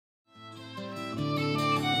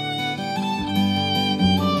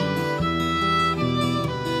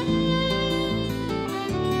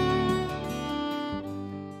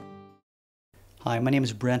Hi, my name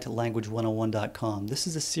is Brent at language101.com. This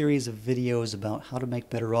is a series of videos about how to make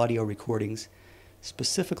better audio recordings.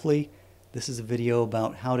 Specifically, this is a video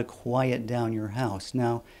about how to quiet down your house.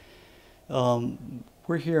 Now,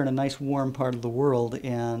 we're here in a nice warm part of the world,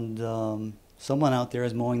 and someone out there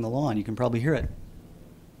is mowing the lawn. You can probably hear it.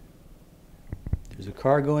 There's a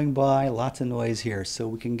car going by, lots of noise here. So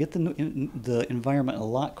we can get the environment a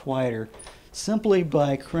lot quieter simply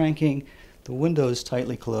by cranking the windows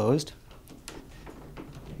tightly closed.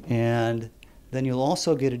 And then you'll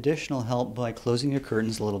also get additional help by closing your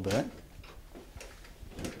curtains a little bit.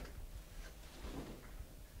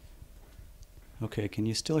 Okay, can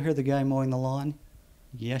you still hear the guy mowing the lawn?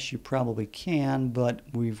 Yes, you probably can, but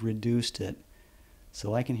we've reduced it.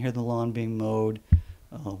 So I can hear the lawn being mowed.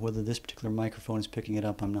 Whether this particular microphone is picking it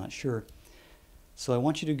up, I'm not sure. So I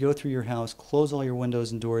want you to go through your house, close all your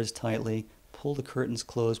windows and doors tightly, pull the curtains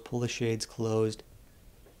closed, pull the shades closed.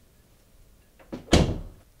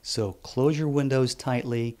 So close your windows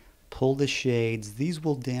tightly, pull the shades. These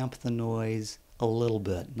will damp the noise a little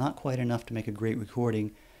bit. Not quite enough to make a great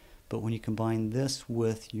recording, but when you combine this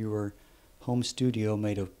with your home studio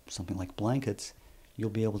made of something like blankets, you'll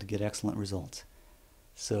be able to get excellent results.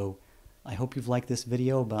 So I hope you've liked this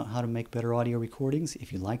video about how to make better audio recordings.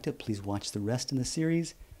 If you liked it, please watch the rest in the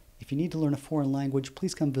series. If you need to learn a foreign language,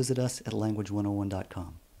 please come visit us at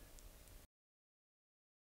language101.com.